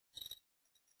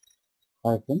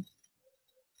Hi friends,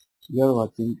 you are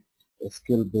watching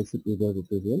SQL basic video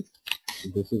tutorials.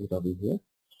 This is Ravi here.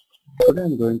 Today I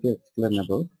am going to explain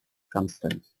about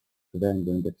constraints.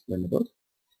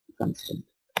 Constraint.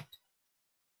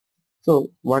 So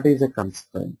what is a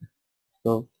constraint?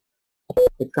 So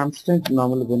a constraint,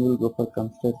 normally when we go for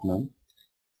constraint now,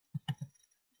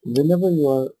 whenever you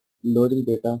are loading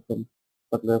data from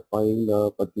particular file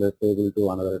or particular table to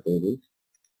another table,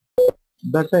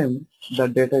 that time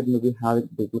that data may be having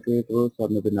duplicate rows or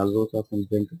maybe null rows or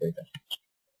something to data.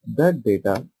 That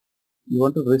data you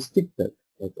want to restrict that.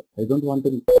 Like, I don't want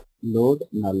to load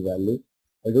null value.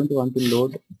 I don't want to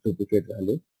load duplicate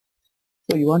value.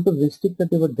 So you want to restrict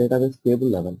that to your database table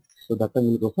level. So that time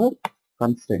we'll go for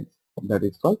constraints. That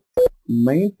is called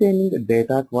maintaining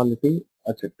data quality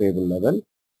at a table level.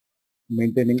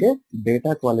 Maintaining a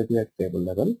data quality at table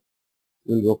level.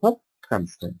 We'll go for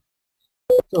constraint.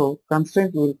 So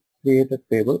constraint will create a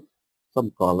table,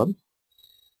 some columns.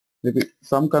 Maybe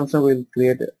some constraint will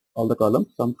create all the columns.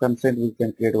 Some constraint we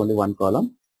can create only one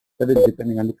column. That is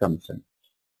depending on the constraint.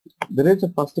 There is a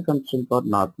first constraint called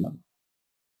not null.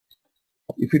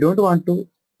 If you don't want to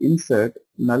insert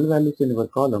null values in your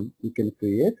column, you can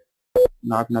create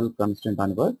not null constraint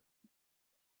on your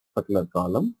particular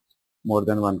column. More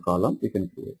than one column you can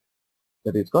create.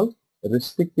 That is called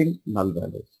restricting null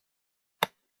values.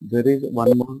 There is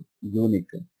one more unique.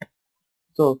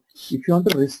 So if you want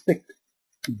to restrict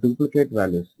duplicate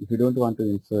values, if you don't want to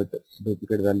insert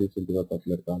duplicate values into a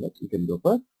particular column, you can go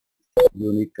for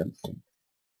unique constraint.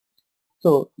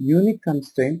 So unique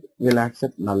constraint will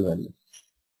accept null values.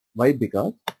 Why?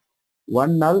 Because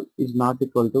one null is not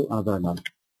equal to another null.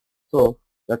 So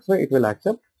that's why it will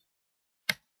accept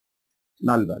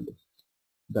null values.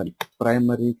 Then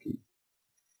primary key.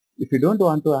 If you don't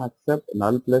want to accept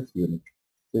null plus unique,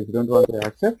 so if you don't want to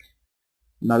accept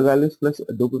null values plus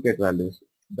duplicate values,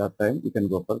 that time you can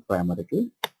go for primary key.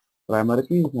 Primary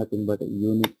key is nothing but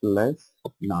unique plus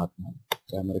not null.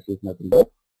 Primary key is nothing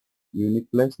but unique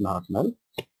plus not null.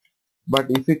 But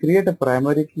if you create a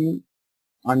primary key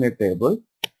on a table,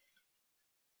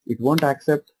 it won't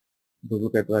accept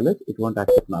duplicate values, it won't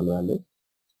accept null values,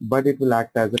 but it will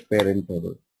act as a parent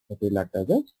table. It will act as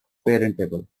a parent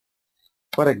table.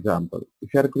 For example,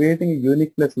 if you are creating a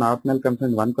unique plus not null comes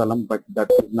in one column, but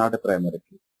that is not a primary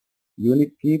key.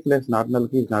 Unique key plus not null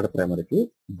key is not a primary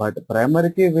key, but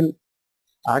primary key will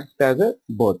act as a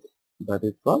both. That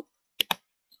is called,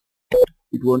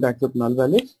 it won't accept null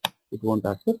values, it won't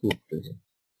accept duplicate values.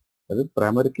 That is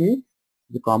primary key,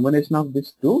 the combination of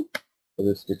these two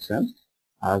restrictions,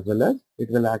 as well as it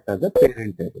will act as a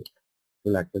parent table. It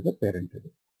will act as a parent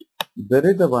table. There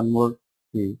is a one more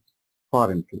key,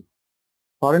 foreign key.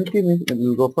 Foreign key means it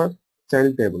will go for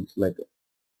child tables like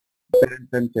parent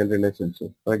and child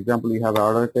relationship. For example, you have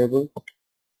order table.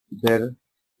 There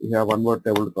you have one more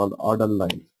table called order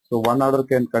line. So one order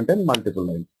can contain multiple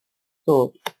lines.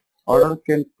 So order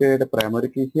can create a primary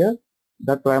key here.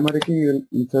 That primary key you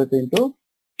will insert into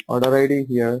order ID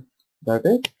here. That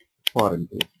is foreign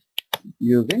key.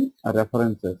 Using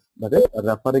references, that is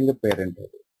referring a parent table.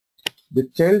 The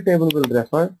child table will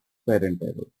refer parent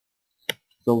table.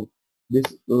 So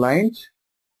these lines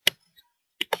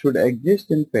should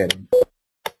exist in parent.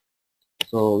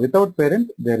 So without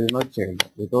parent there is no child.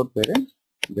 Without parent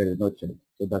there is no child.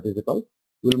 So that is called.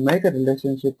 We will make a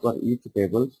relationship for each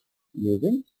table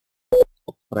using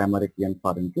primary key and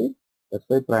foreign key. That's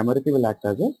why primary key will act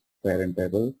as a parent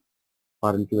table.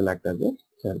 Foreign key will act as a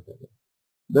child table.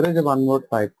 There is one more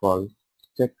type called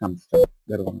check constraint.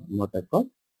 There is one more type called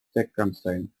check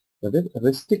constraint. That is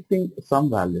restricting some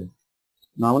value.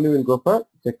 Normally we will go for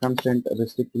check constraint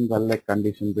restricting value like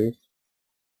condition based,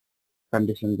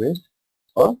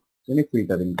 or any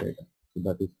filtering data. So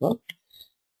that is for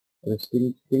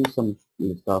restricting some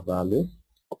list of values.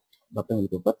 But then we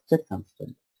will go for check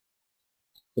constraint.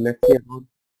 So let's see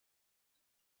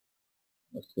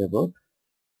about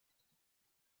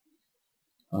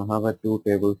I have a two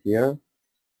tables here.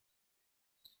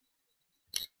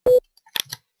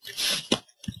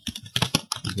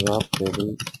 Graph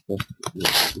table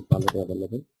is already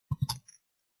available.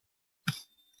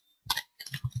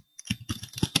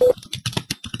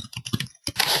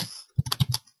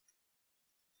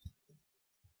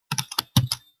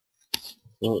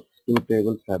 So two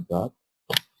tables have that.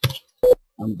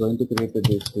 I'm going to create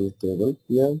these two tables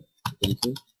here. You can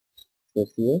see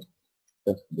test here,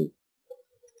 test B.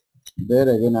 There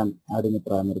again I'm adding a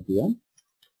primary key and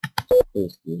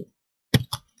paste here.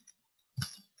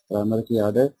 Primary key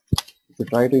added. If you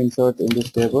try to insert in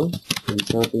this table,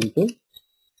 insert into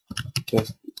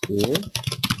test A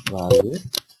value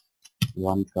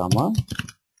 1 comma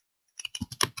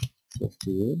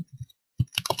SQL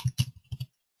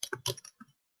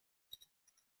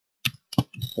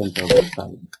 10,000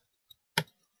 columns.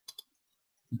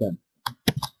 Done.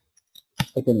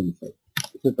 I can insert.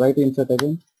 If you try to insert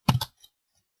again,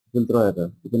 it will throw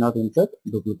error. You cannot insert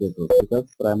duplicate rows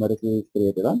because primary key is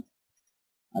created on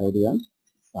ID and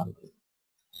salary.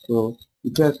 So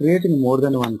if you are creating more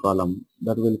than one column,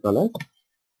 that will call as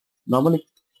normally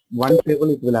one table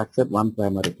it will accept one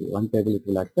primary key, one table it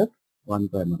will accept one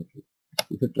primary key.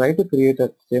 If you try to create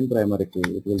a same primary key,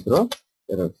 it will throw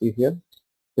error. See here,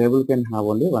 table can have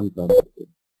only one primary key.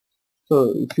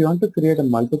 So if you want to create a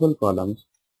multiple columns,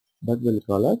 that will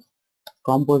call as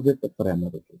composite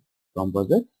primary key.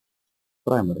 Composite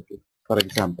primary key. For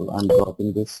example, I am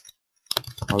dropping this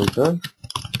alter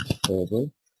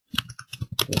table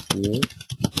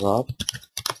drop.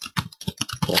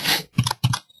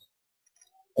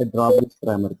 I drop this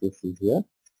primary key here.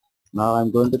 Now I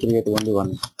am going to create only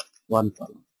one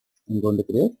column. I am going to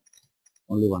create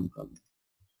only one column.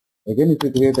 Again, if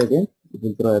you create again, it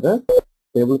will throw error.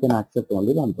 Table can accept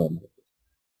only one primary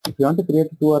key. If you want to create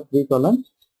 2 or 3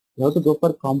 columns, you have to go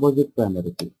for composite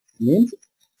primary key. Means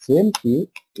same key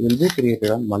will be created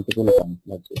on multiple columns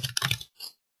like this.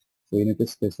 So you need to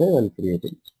specify while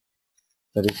creating.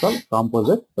 That is called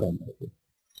composite primary key.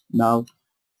 Now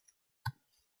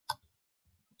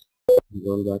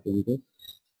roll back into.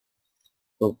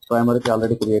 So primary key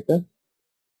already created.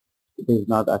 It is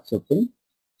not accepting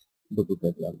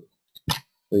duplicate values.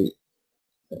 So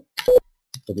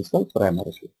that is called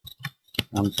primary key.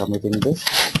 I am submitting this.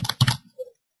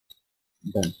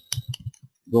 Then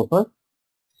go for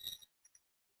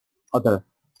other.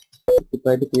 If you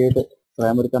try to create a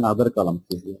primary key on other columns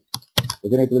here,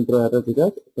 again it will throw error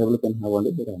because table can have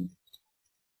only the primary.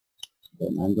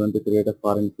 Then I am going to create a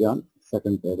foreign key on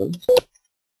second table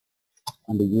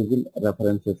and using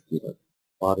references keyword.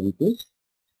 Foreign key,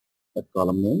 that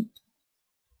column name,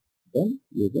 then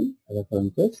using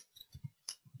references.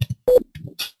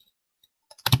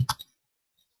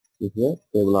 Here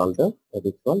table alter, that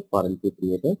is called foreign key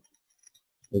creator.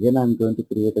 Again I am going to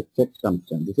create a check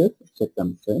constraint. This is check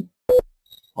constraint.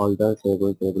 Alter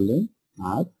table name,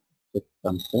 add check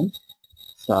constraint,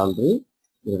 salary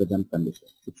greater than condition.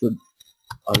 It should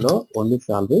allow only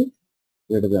salary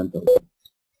greater than 1,000.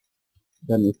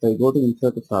 Then if I go to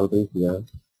insert the salary here,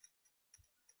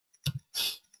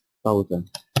 1,000.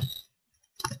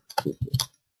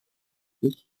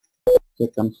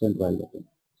 Check constraint value.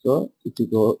 So if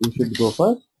you should go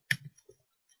for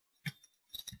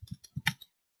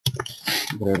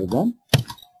greater than.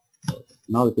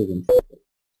 Now it is inserted.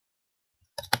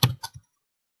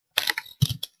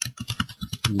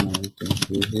 Now you can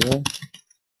see here.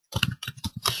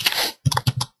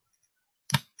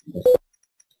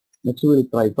 Next we will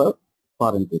try for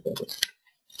foreign key table.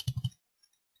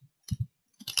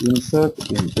 Insert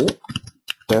into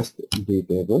test B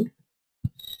table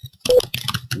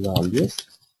values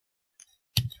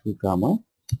 2 comma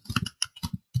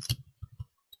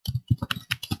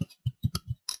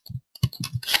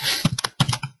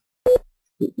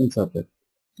insert it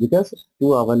because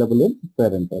 2 available in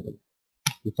parent table.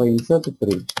 If I insert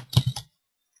 3,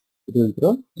 it will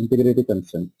throw integrity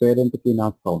constraint. Parent key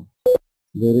not found.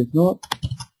 There is no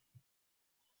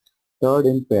third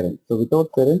in parent. So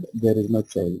without parent, there is no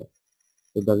child.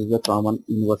 So that is a common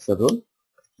inverse rule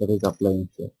that is applying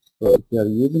here. So if you are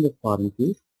using a foreign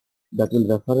key, that will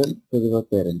refer to the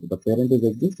parent. The parent is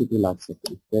exist, it will accept.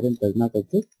 If parent does not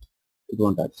exist, it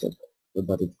won't accept. So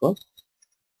that is called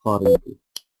foreign key.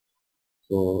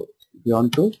 So if you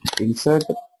want to insert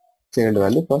child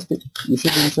value, first you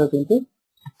should insert into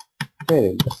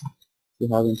parent.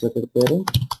 You have inserted parent,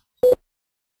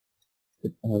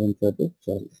 you have inserted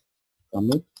child.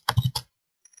 Commit.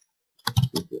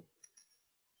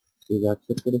 Is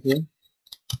accepted here.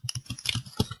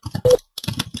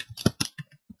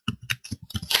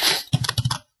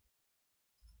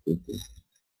 Okay.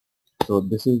 So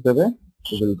this is the way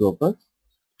we will go for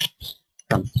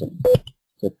constraint.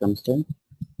 Set constraint.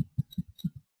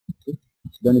 Okay.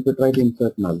 Then if you try to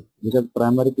insert null, because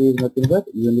primary key is nothing but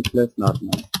unit plus not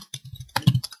null.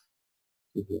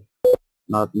 Okay.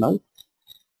 Not null,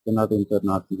 cannot insert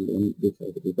not null in this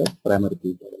side because primary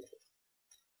key is available.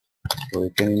 So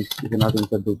you cannot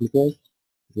insert duplicate,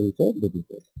 you will insert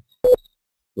duplicate.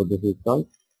 So this is called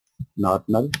not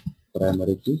null,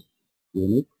 primary key,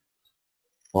 unique,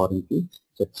 foreign key,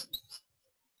 check.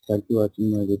 Thank you for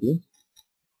watching my video.